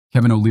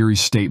Kevin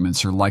O'Leary's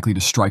statements are likely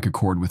to strike a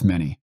chord with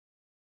many,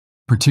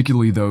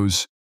 particularly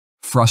those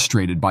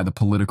frustrated by the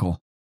political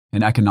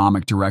and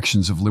economic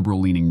directions of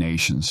liberal-leaning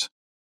nations.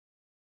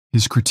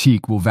 His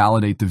critique will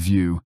validate the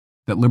view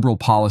that liberal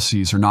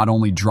policies are not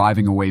only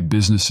driving away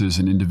businesses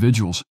and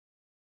individuals,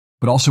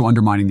 but also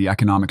undermining the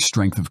economic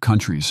strength of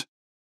countries,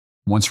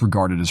 once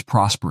regarded as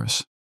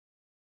prosperous.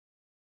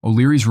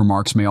 O'Leary's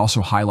remarks may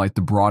also highlight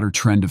the broader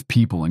trend of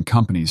people and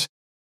companies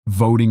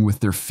voting with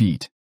their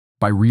feet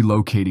by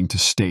relocating to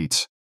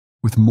states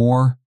with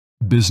more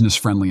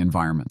business-friendly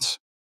environments.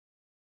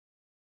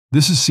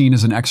 This is seen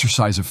as an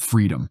exercise of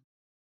freedom,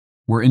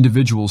 where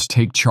individuals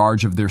take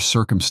charge of their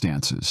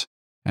circumstances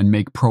and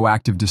make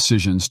proactive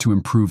decisions to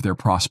improve their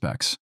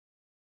prospects.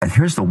 And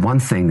here's the one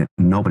thing that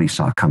nobody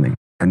saw coming,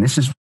 and this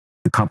is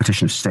the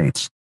competition of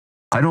states.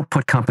 I don't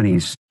put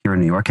companies here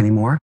in New York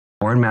anymore,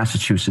 or in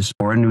Massachusetts,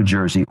 or in New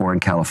Jersey, or in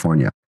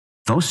California.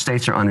 Those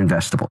states are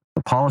uninvestable.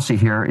 The policy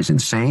here is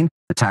insane.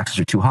 The taxes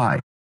are too high.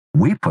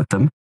 We put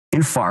them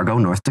in Fargo,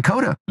 North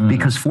Dakota,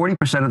 because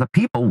 40% of the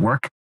people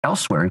work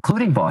elsewhere,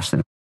 including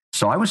Boston.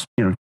 So I was,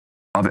 a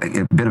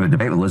bit of a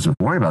debate with Elizabeth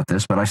Warren about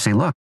this, but I say,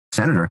 look,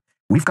 Senator,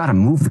 we've got to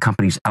move the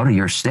companies out of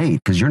your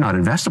state because you're not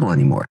investable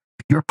anymore.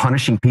 You're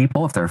punishing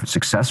people if they're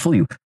successful.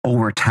 You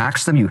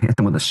overtax them. You hit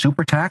them with a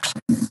super tax.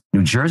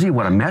 New Jersey,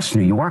 what a mess.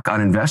 New York,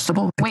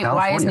 uninvestable. Wait,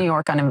 why is New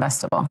York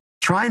uninvestable?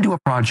 Try and do a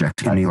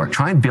project in New York.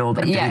 Try and build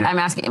a data. Yeah, I'm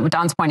asking,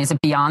 Don's point, is it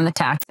beyond the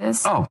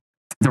taxes? Oh,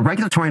 the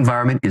regulatory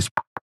environment is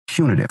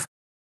punitive.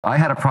 I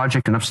had a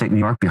project in upstate New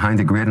York behind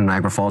the grid in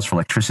Niagara Falls for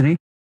electricity,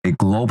 a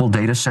global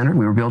data center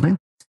we were building.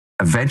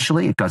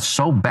 Eventually, it got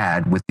so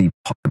bad with the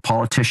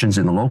politicians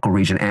in the local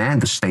region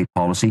and the state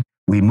policy,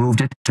 we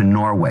moved it to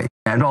Norway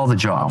and all the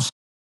jobs.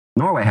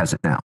 Norway has it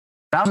now.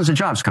 Thousands of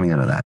jobs coming out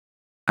of that.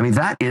 I mean,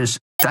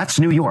 that's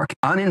New York.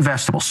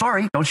 Uninvestable.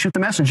 Sorry, don't shoot the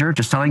messenger.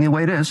 Just telling you the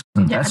way it is.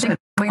 Yeah, that's it.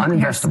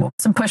 Uninvestable.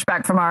 Some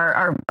pushback from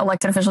our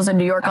elected officials in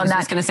New York on that. I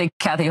was just going to say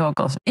Kathy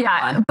Hochul.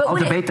 Yeah, but I'll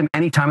debate them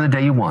any time of the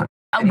day you want.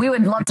 We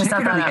would love to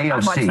set that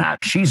up. AOC,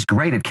 she's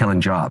great at killing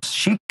jobs.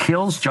 She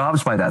kills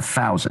jobs by the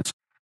thousands.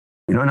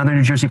 Another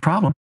New Jersey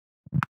problem.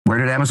 Where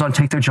did Amazon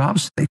take their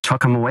jobs? They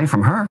took them away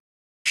from her.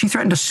 She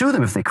threatened to sue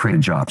them if they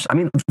created jobs. I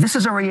mean, this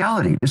is a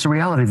reality. This is a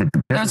reality that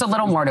there's a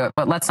little more to it,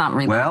 but let's not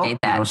relocate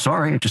that.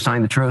 Sorry, just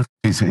telling the truth.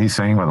 He's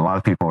saying what a lot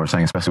of people are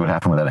saying, especially what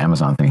happened with that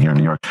Amazon thing here in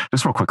New York.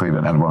 Just real quickly,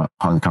 but out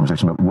of the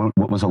conversation, but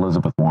what was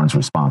Elizabeth Warren's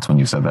response when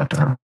you said that to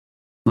her?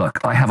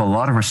 Look, I have a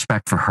lot of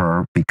respect for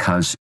her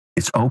because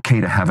it's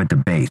okay to have a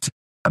debate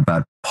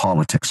about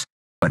politics,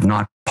 but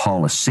not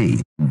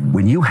policy.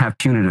 When you have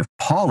punitive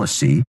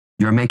policy,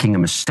 you're making a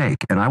mistake.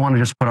 And I want to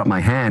just put up my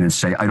hand and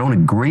say, I don't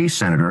agree,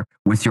 Senator,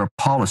 with your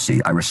policy.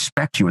 I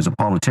respect you as a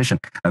politician,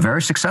 a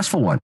very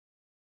successful one.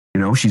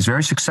 She's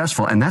very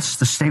successful. And that's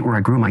the state where I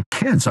grew my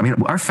kids. I mean,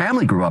 our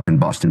family grew up in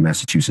Boston,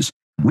 Massachusetts.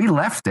 We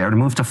left there to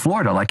move to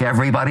Florida like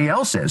everybody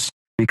else is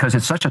because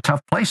it's such a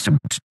tough place to,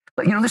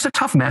 there's a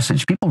tough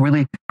message. People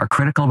really are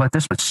critical about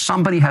this, but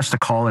somebody has to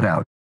call it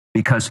out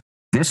because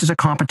this is a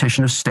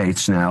competition of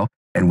states now.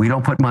 And we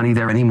don't put money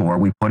there anymore.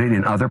 We put it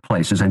in other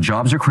places and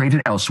jobs are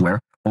created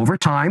elsewhere. Over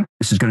time,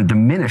 this is going to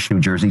diminish New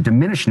Jersey,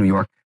 diminish New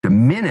York,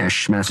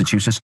 diminish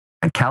Massachusetts,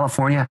 and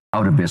California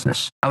out of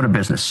business. Out of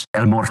business.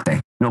 El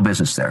Morte. No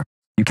business there.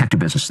 You can't do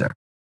business there.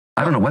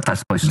 I don't know what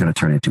that place is going to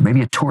turn into.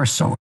 Maybe a tourist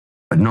zone,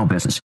 but no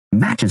business.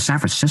 Imagine San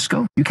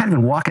Francisco. You can't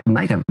even walk at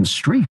night out in the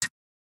street.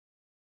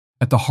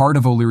 At the heart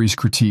of O'Leary's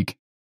critique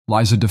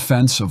lies a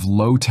defense of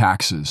low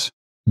taxes,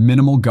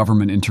 minimal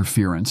government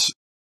interference,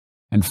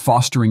 and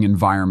fostering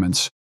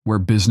environments where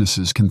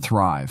businesses can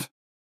thrive.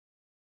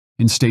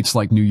 In states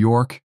like New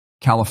York,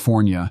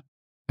 California,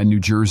 and New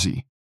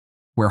Jersey,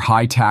 where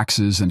high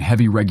taxes and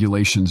heavy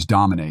regulations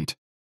dominate,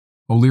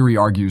 O'Leary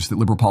argues that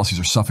liberal policies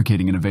are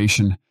suffocating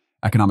innovation,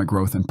 economic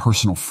growth, and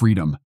personal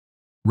freedom,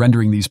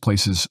 rendering these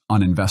places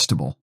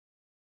uninvestable.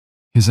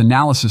 His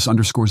analysis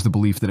underscores the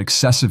belief that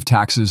excessive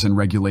taxes and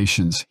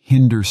regulations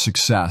hinder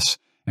success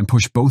and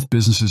push both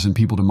businesses and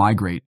people to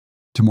migrate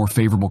to more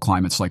favorable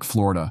climates like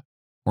Florida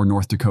or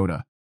North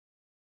Dakota.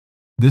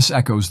 This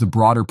echoes the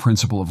broader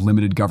principle of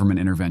limited government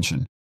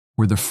intervention,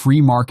 where the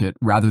free market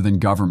rather than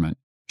government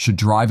should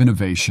drive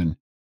innovation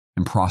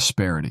and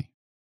prosperity.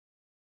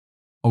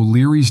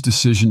 O'Leary's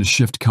decision to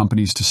shift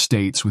companies to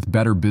states with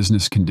better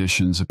business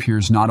conditions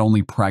appears not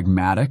only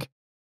pragmatic,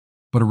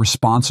 but a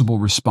responsible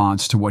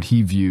response to what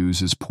he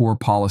views as poor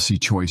policy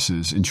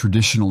choices in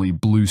traditionally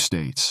blue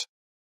states.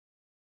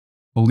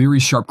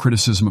 O'Leary's sharp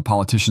criticism of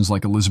politicians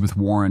like Elizabeth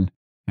Warren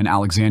and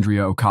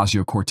Alexandria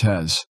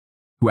Ocasio-Cortez,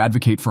 who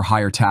advocate for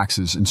higher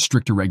taxes and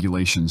stricter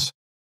regulations,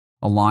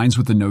 aligns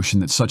with the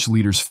notion that such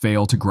leaders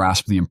fail to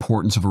grasp the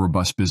importance of a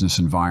robust business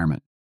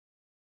environment.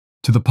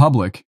 To the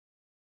public,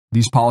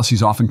 these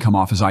policies often come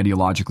off as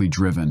ideologically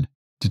driven,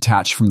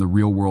 detached from the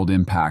real-world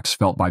impacts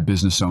felt by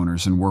business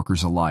owners and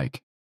workers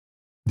alike.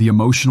 The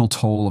emotional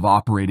toll of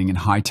operating in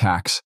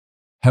high-tax,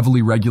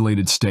 heavily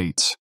regulated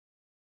states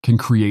can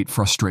create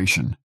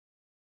frustration,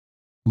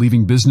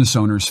 leaving business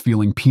owners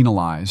feeling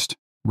penalized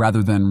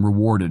rather than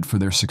rewarded for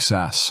their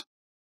success.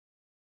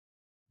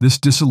 This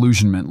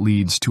disillusionment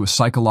leads to a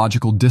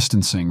psychological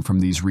distancing from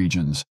these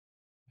regions,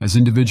 as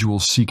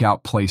individuals seek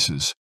out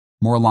places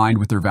more aligned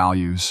with their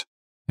values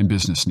and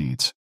business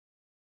needs.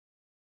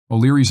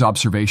 O'Leary's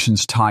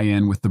observations tie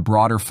in with the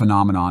broader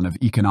phenomenon of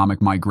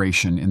economic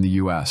migration in the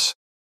U.S.,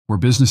 where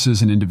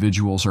businesses and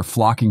individuals are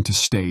flocking to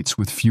states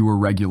with fewer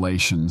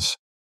regulations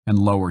and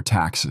lower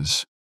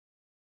taxes.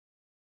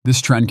 This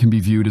trend can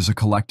be viewed as a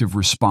collective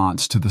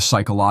response to the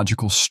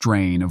psychological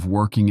strain of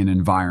working in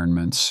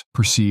environments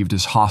perceived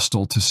as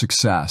hostile to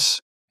success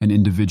and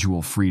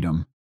individual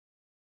freedom.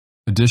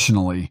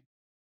 Additionally,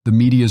 the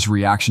media's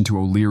reaction to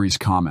O'Leary's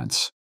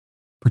comments,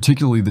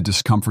 particularly the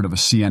discomfort of a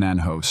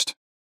CNN host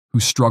who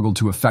struggled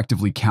to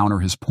effectively counter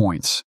his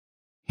points,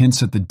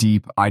 hints at the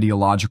deep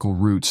ideological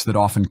roots that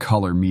often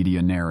color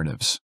media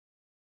narratives.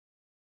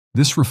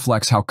 This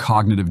reflects how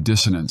cognitive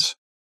dissonance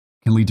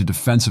can lead to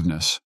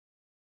defensiveness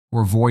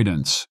or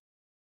avoidance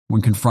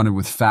when confronted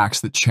with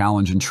facts that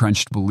challenge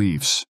entrenched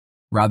beliefs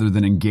rather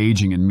than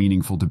engaging in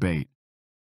meaningful debate.